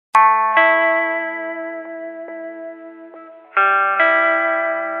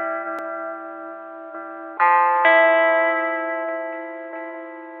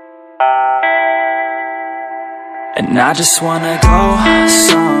And I just wanna go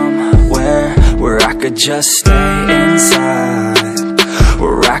somewhere where I could just stay inside,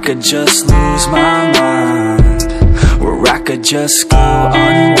 where I could just lose my mind, where I could just go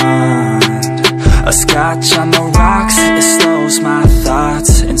unwind. A scotch on the rocks, it slows my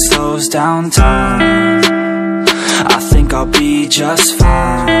thoughts and slows down time. I think I'll be just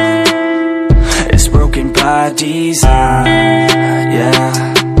fine. It's broken by design,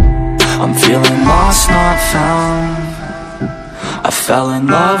 yeah. I'm feeling lost, not found. I fell in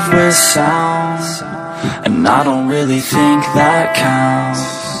love with sound, and I don't really think that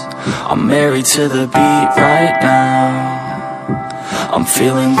counts. I'm married to the beat right now. I'm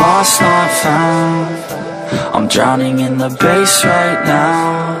feeling lost, not found. I'm drowning in the bass right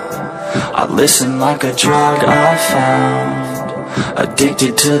now. I listen like a drug I found,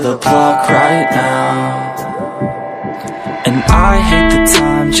 addicted to the pluck right now. And I hate the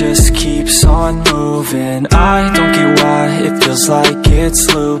time just keeps on moving. I don't get why it feels like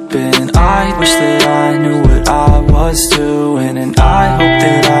it's looping. I wish that I knew what I was doing, and I hope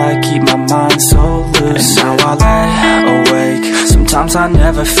that I keep my mind so loose. And now I lay awake. Sometimes I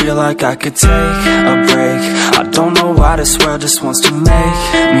never feel like I could take a break. I don't know why this world just wants to make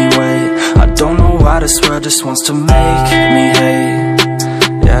me wait. I don't know why this world just wants to make me hate.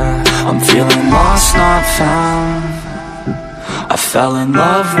 Yeah, I'm feeling lost, not found. I fell in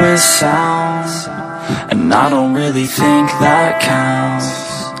love with sound, and I don't really think that counts.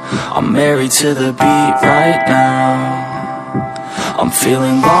 I'm married to the beat right now. I'm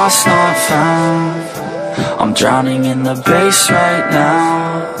feeling lost, not found. I'm drowning in the bass right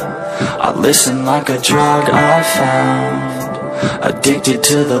now. I listen like a drug I found, addicted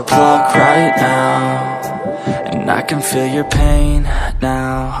to the pluck right now. And I can feel your pain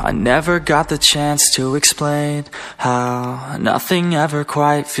now. I never got the chance to explain how nothing ever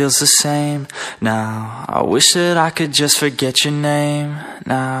quite feels the same now. I wish that I could just forget your name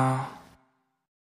now.